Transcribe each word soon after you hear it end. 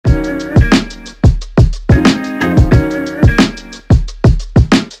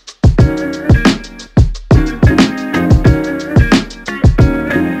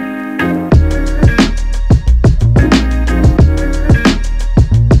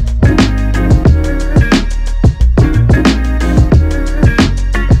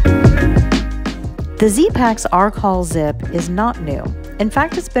The Zpacks Arc Haul Zip is not new. In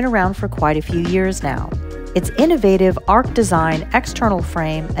fact, it's been around for quite a few years now. Its innovative arc design, external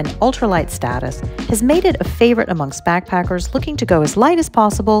frame, and ultralight status has made it a favorite amongst backpackers looking to go as light as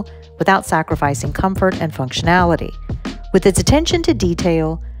possible without sacrificing comfort and functionality. With its attention to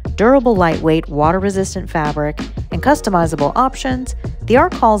detail, durable lightweight water-resistant fabric, and customizable options, the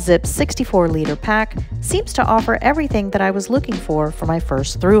Arc Haul Zip 64-liter pack seems to offer everything that I was looking for my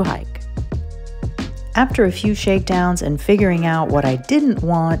first thru hike. After a few shakedowns and figuring out what I didn't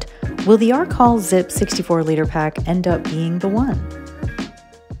want, will the Arc Haul Zip 64-liter pack end up being the one?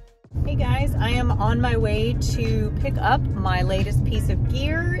 Hey guys, I am on my way to pick up my latest piece of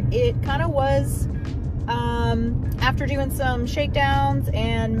gear. It kind of was, after doing some shakedowns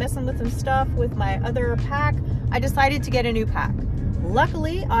and messing with some stuff with my other pack, I decided to get a new pack.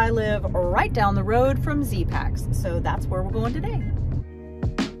 Luckily, I live right down the road from Zpacks, so that's where we're going today.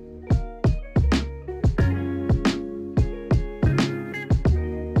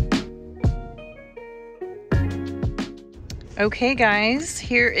 Okay guys,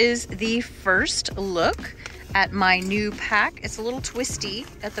 here is the first look at my new pack. It's a little twisty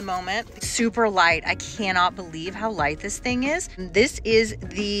at the moment. Super light. I cannot believe how light this thing is. This is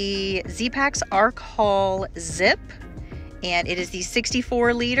the Zpacks Arc Haul Zip, and it is the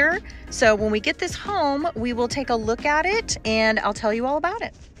 64-liter. So when we get this home, we will take a look at it and I'll tell you all about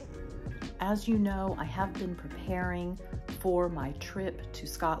it. As you know, I have been preparing for my trip to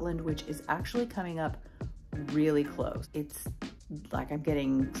Scotland, which is actually coming up really close. It's like I'm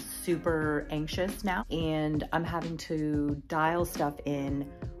getting super anxious now and I'm having to dial stuff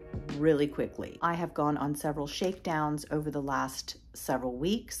in really quickly. I have gone on several shakedowns over the last several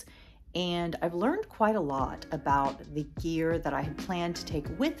weeks and I've learned quite a lot about the gear that I had planned to take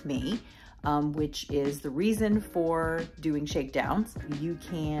with me, which is the reason for doing shakedowns. You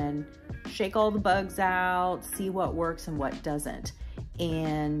can shake all the bugs out, see what works and what doesn't.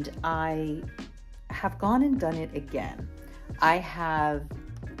 And I have gone and done it again. I have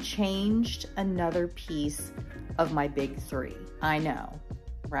changed another piece of my big three. I know,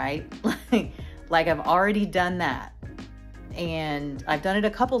 right? Like I've already done that and I've done it a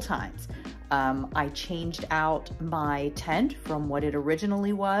couple times. I changed out my tent from what it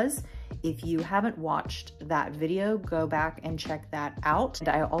originally was. If you haven't watched that video, go back and check that out. And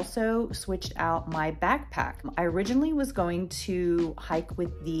I also switched out my backpack. I originally was going to hike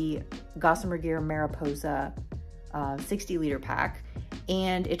with the Gossamer Gear Mariposa 60-liter pack,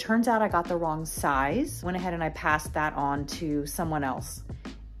 and it turns out I got the wrong size. Went ahead and I passed that on to someone else.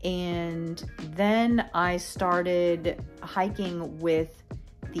 And then I started hiking with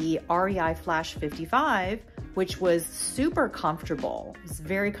the REI Flash 55, which was super comfortable. It's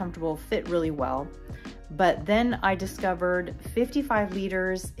very comfortable, fit really well. But then I discovered 55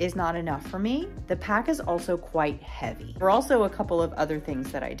 liters is not enough for me. The pack is also quite heavy. There are also a couple of other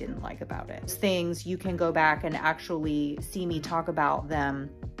things that I didn't like about it. Things you can go back and actually see me talk about them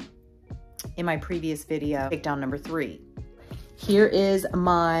in my previous video, takedown number 3. Here is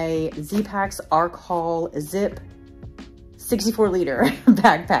my Zpacks Arc Haul Zip 64-liter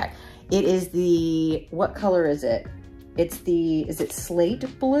backpack. It is the, what color is it? It's the, is it slate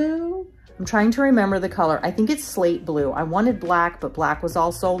blue? I'm trying to remember the color. I think it's slate blue. I wanted black, but black was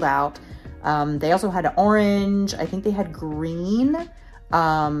all sold out. They also had orange. I think they had green.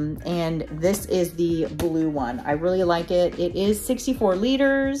 And this is the blue one. I really like it. It is 64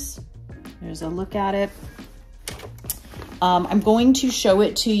 liters. There's a look at it. I'm going to show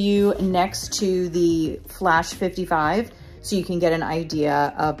it to you next to the Flash 55. So you can get an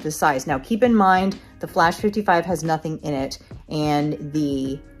idea of the size. Now keep in mind, the Flash 55 has nothing in it and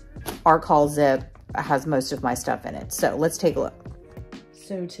the Arc Haul Zip has most of my stuff in it. So let's take a look.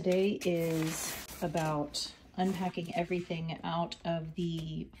 So today is about unpacking everything out of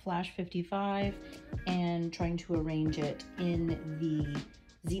the Flash 55 and trying to arrange it in the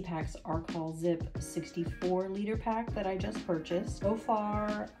Zpacks Arc Haul Zip 64-liter pack that I just purchased. So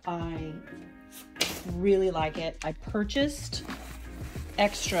far, I really like it. I purchased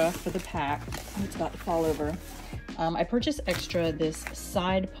extra for the pack. It's about to fall over. I purchased extra this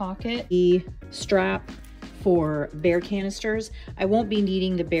side pocket, the strap for bear canisters. I won't be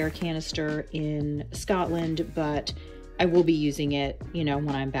needing the bear canister in Scotland, but I will be using it, you know,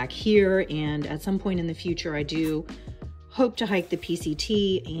 when I'm back here. And at some point in the future, I do hope to hike the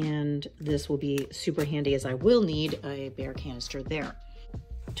PCT, and this will be super handy as I will need a bear canister there.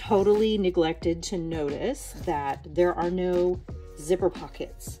 Totally neglected to notice that there are no zipper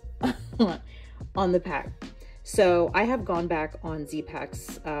pockets on the pack. So I have gone back on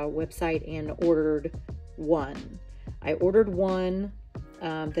Zpacks website and ordered one. I ordered one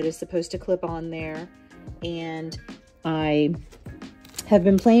that is supposed to clip on there. And I have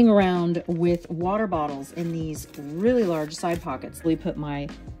been playing around with water bottles in these really large side pockets. We put my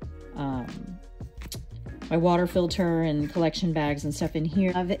my water filter and collection bags and stuff in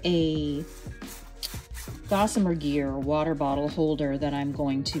here. I have a Gossamer Gear water bottle holder that I'm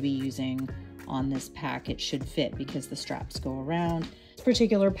going to be using on this pack. It should fit because the straps go around. This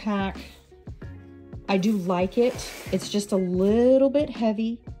particular pack, I do like it. It's just a little bit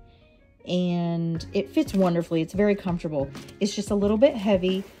heavy and it fits wonderfully. It's very comfortable. It's just a little bit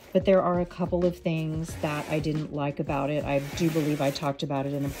heavy, but there are a couple of things that I didn't like about it. I do believe I talked about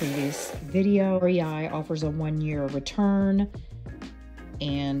it in a previous video. REI offers a 1-year return,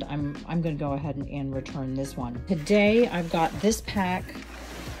 and I'm gonna go ahead and return this one. Today, I've got this pack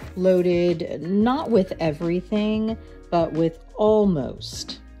loaded, not with everything, but with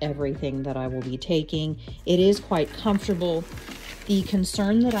almost everything that I will be taking. It is quite comfortable. The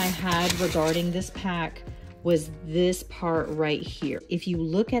concern that I had regarding this pack was this part right here. If you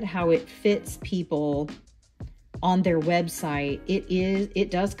look at how it fits people on their website,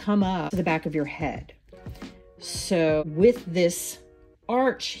 it does come up to the back of your head. So with this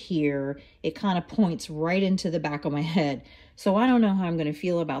arch here, it kind of points right into the back of my head. So I don't know how I'm gonna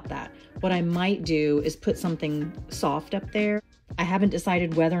feel about that. What I might do is put something soft up there. I haven't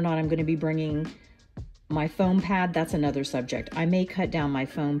decided whether or not I'm gonna be bringing my foam pad. That's another subject. I may cut down my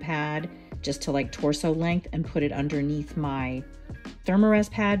foam pad just to like torso length and put it underneath my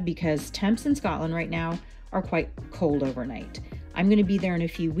Thermarest pad because temps in Scotland right now are quite cold overnight. I'm going to be there in a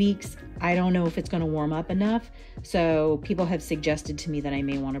few weeks. I don't know if it's going to warm up enough. So people have suggested to me that I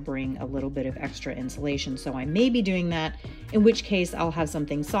may want to bring a little bit of extra insulation. So I may be doing that, in which case I'll have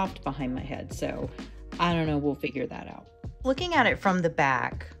something soft behind my head. So I don't know, we'll figure that out. Looking at it from the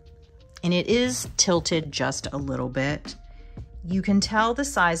back, and it is tilted just a little bit, you can tell the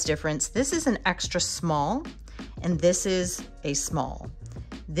size difference. This is an extra small, and this is a small.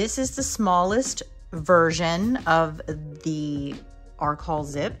 This is the smallest version of the Arc Haul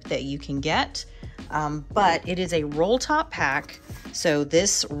Zip that you can get, but it is a roll top pack, so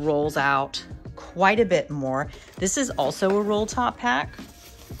this rolls out quite a bit more. This is also a roll top pack.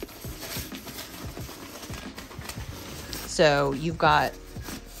 So you've got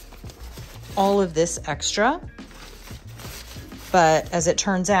all of this extra. But as it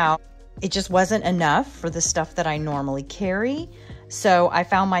turns out, it just wasn't enough for the stuff that I normally carry. So I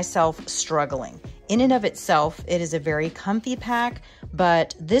found myself struggling. In and of itself, it is a very comfy pack,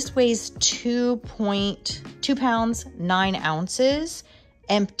 but this weighs 2 pounds, 9 ounces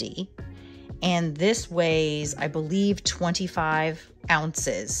empty. And this weighs, I believe, 25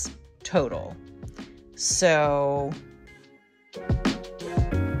 ounces total. So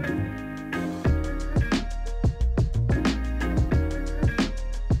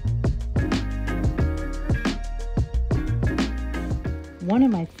one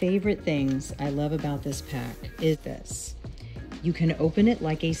of my favorite things I love about this pack is this. You can open it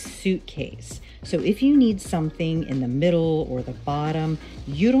like a suitcase. So if you need something in the middle or the bottom,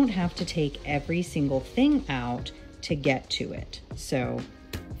 you don't have to take every single thing out to get to it. So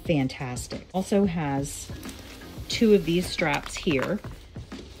fantastic. Also has 2 of these straps here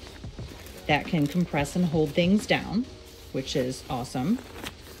that can compress and hold things down, which is awesome.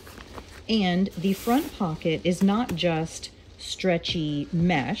 And the front pocket is not just stretchy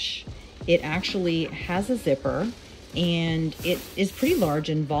mesh. It actually has a zipper and it is pretty large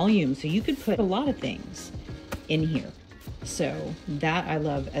in volume, so you could put a lot of things in here. So that I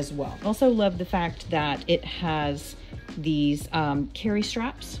love as well. Also love the fact that it has these carry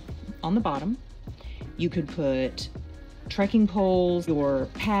straps on the bottom. You could put trekking poles, your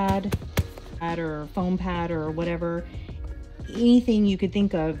pad or foam pad or whatever, anything you could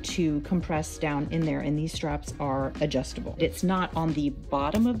think of to compress down in there, and these straps are adjustable. It's not on the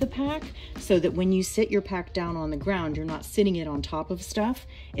bottom of the pack, so that when you sit your pack down on the ground, you're not sitting it on top of stuff.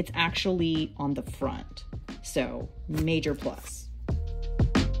 It's actually on the front. So major plus.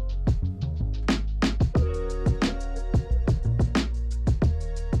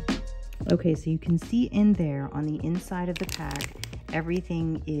 Okay, so you can see in there on the inside of the pack,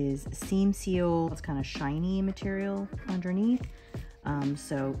 everything is seam sealed. It's kind of shiny material underneath.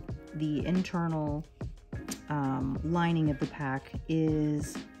 So the internal lining of the pack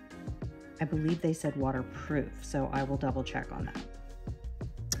is, I believe they said waterproof. So I will double check on that.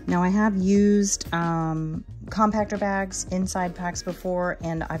 Now I have used compactor bags inside packs before,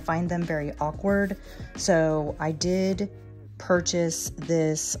 and I find them very awkward. So I did purchase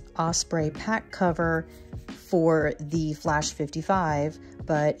this Osprey pack cover for the Flash 55,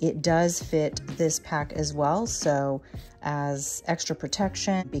 but it does fit this pack as well. So as extra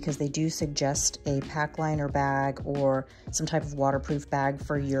protection, because they do suggest a pack liner bag or some type of waterproof bag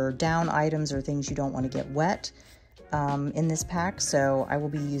for your down items or things you don't want to get wet in this pack. So I will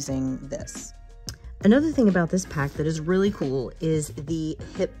be using this. Another thing about this pack that is really cool is the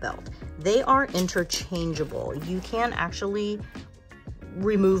hip belt. They are interchangeable. You can actually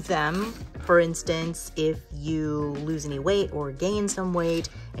remove them. For instance, if you lose any weight or gain some weight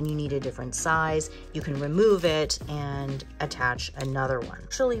and you need a different size, you can remove it and attach another one. I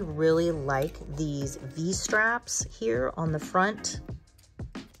actually really like these V-straps here on the front.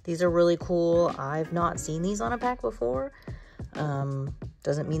 These are really cool. I've not seen these on a pack before.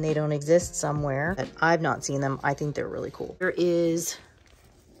 Doesn't mean they don't exist somewhere, but I've not seen them. I think they're really cool. There is,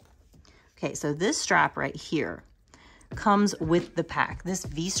 okay, so this strap right here comes with the pack. This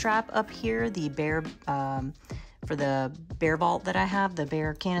V-strap up here, the bear, for the bear vault that I have, the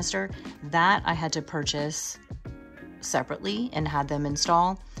bear canister, that I had to purchase separately and had them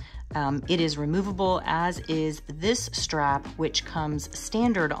install. It is removable, as is this strap, which comes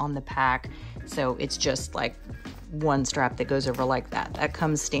standard on the pack. So it's just like one strap that goes over like that. That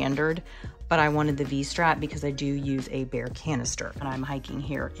comes standard, but I wanted the V-strap because I do use a bear canister and I'm hiking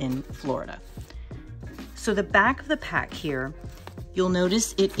here in Florida. So the back of the pack here, you'll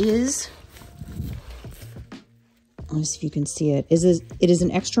notice it is, let's see if you can see it, it is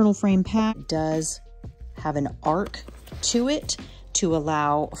an external frame pack. It does have an arc to it to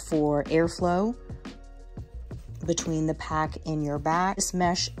allow for airflow between the pack and your back. This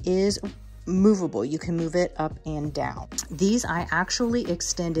mesh is movable. You can move it up and down. These I actually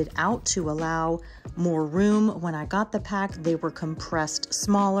extended out to allow more room. When I got the pack, they were compressed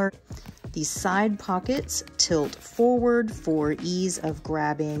smaller. These side pockets tilt forward for ease of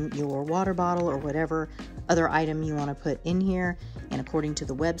grabbing your water bottle or whatever other item you want to put in here. And according to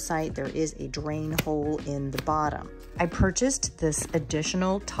the website, there is a drain hole in the bottom. I purchased this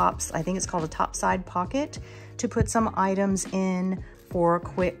additional tops, I think it's called a top side pocket, to put some items in for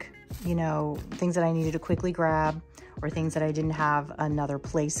quick, you know, things that I needed to quickly grab or things that I didn't have another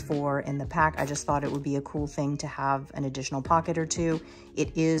place for in the pack. I just thought it would be a cool thing to have an additional pocket or two.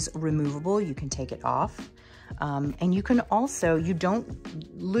 It is removable. You can take it off. And you can also, you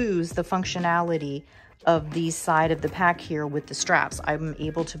don't lose the functionality of the side of the pack here with the straps. I'm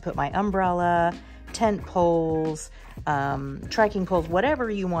able to put my umbrella, tent poles, trekking poles, whatever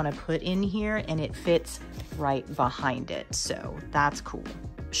you want to put in here, and it fits right behind it. So that's cool.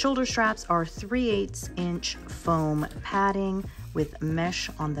 Shoulder straps are 3/8 inch foam padding with mesh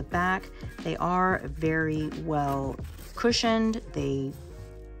on the back. They are very well cushioned. They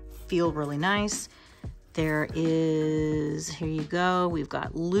feel really nice. There is, here you go, we've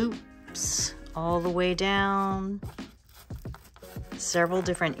got loops all the way down. Several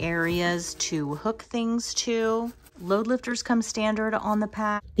different areas to hook things to. Load lifters come standard on the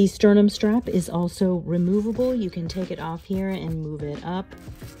pack. The sternum strap is also removable. You can take it off here and move it up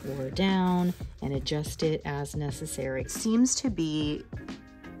or down and adjust it as necessary. It seems to be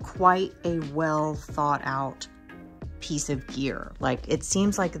quite a well thought out piece of gear. Like, it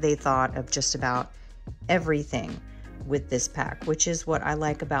seems like they thought of just about everything with this pack, which is what I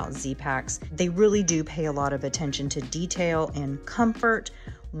like about Z-Packs. They really do pay a lot of attention to detail and comfort.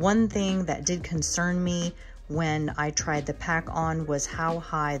 One thing that did concern me when I tried the pack on was how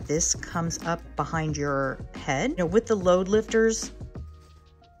high this comes up behind your head. You know, with the load lifters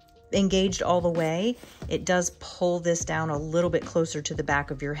engaged all the way, it does pull this down a little bit closer to the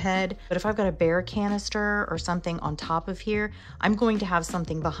back of your head. But if I've got a bear canister or something on top of here, I'm going to have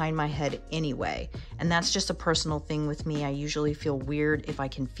something behind my head anyway. And that's just a personal thing with me. I usually feel weird if I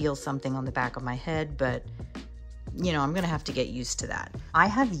can feel something on the back of my head, but you know, I'm gonna have to get used to that. I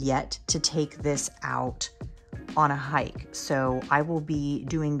have yet to take this out on a hike, so I will be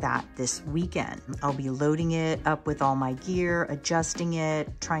doing that this weekend. I'll be loading it up with all my gear, adjusting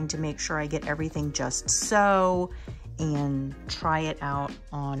it, trying to make sure I get everything just so, and try it out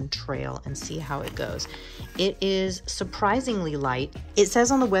on trail and see how it goes. It is surprisingly light. It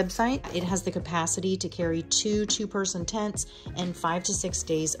says on the website it has the capacity to carry 2 two-person tents and 5 to 6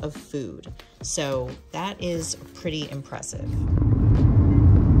 days of food. So that is pretty impressive.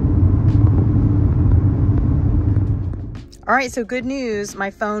 All right, so good news. My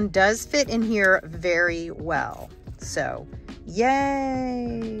phone does fit in here very well. So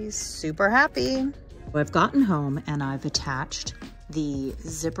yay, super happy. I've gotten home and I've attached the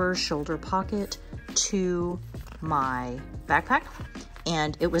zipper shoulder pocket to my backpack,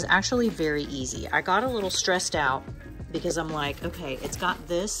 and it was actually very easy. I got a little stressed out because I'm like, okay, it's got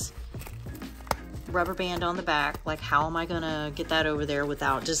this rubber band on the back. Like, how am I gonna get that over there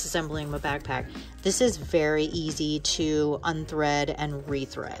without disassembling my backpack? This is very easy to unthread and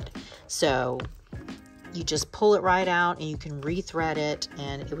rethread. So you just pull it right out and you can rethread it,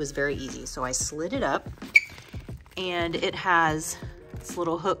 and it was very easy. So I slid it up, and it has this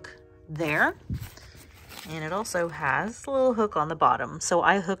little hook there, and it also has a little hook on the bottom. So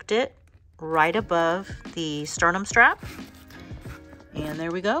I hooked it right above the sternum strap, and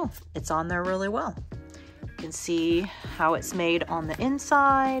there we go. It's on there really well. You can see how it's made on the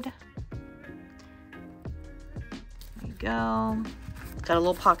inside. There you go. Got a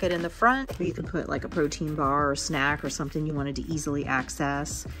little pocket in the front where you can put like a protein bar or snack or something you wanted to easily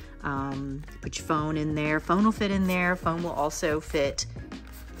access. Put your phone in there. Phone will fit in there. Phone will also fit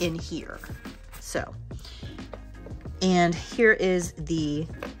in here. So, and here is the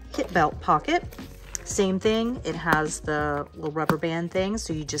hip belt pocket. Same thing. It has the little rubber band thing,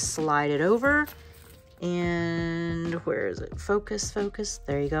 so you just slide it over. And where is it? Focus, focus.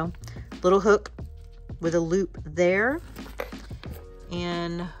 There you go. Little hook with a loop there,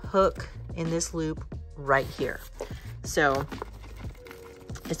 and hook in this loop right here. So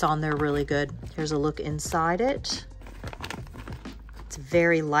it's on there really good. Here's a look inside it. It's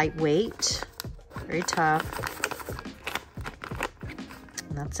very lightweight, very tough.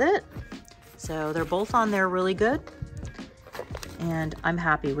 And that's it. So they're both on there really good, and I'm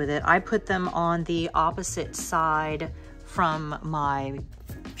happy with it. I put them on the opposite side from my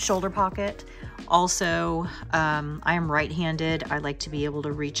shoulder pocket. Also, I am right-handed. I like to be able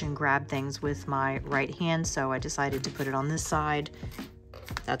to reach and grab things with my right hand, so I decided to put it on this side.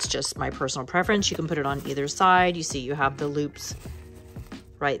 That's just my personal preference. You can put it on either side. You see you have the loops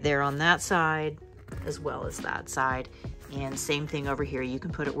right there on that side as well as that side. And same thing over here. You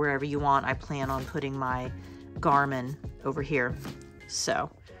can put it wherever you want. I plan on putting my Garmin over here. So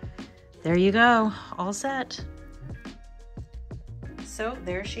there you go, all set. So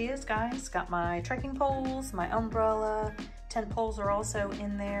there she is, guys. Got my trekking poles, my umbrella, tent poles are also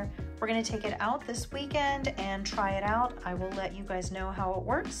in there. We're gonna take it out this weekend and try it out. I will let you guys know how it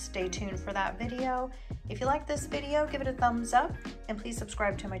works. Stay tuned for that video. If you like this video, give it a thumbs up, and please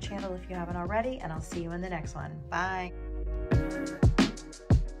subscribe to my channel if you haven't already, and I'll see you in the next one. Bye.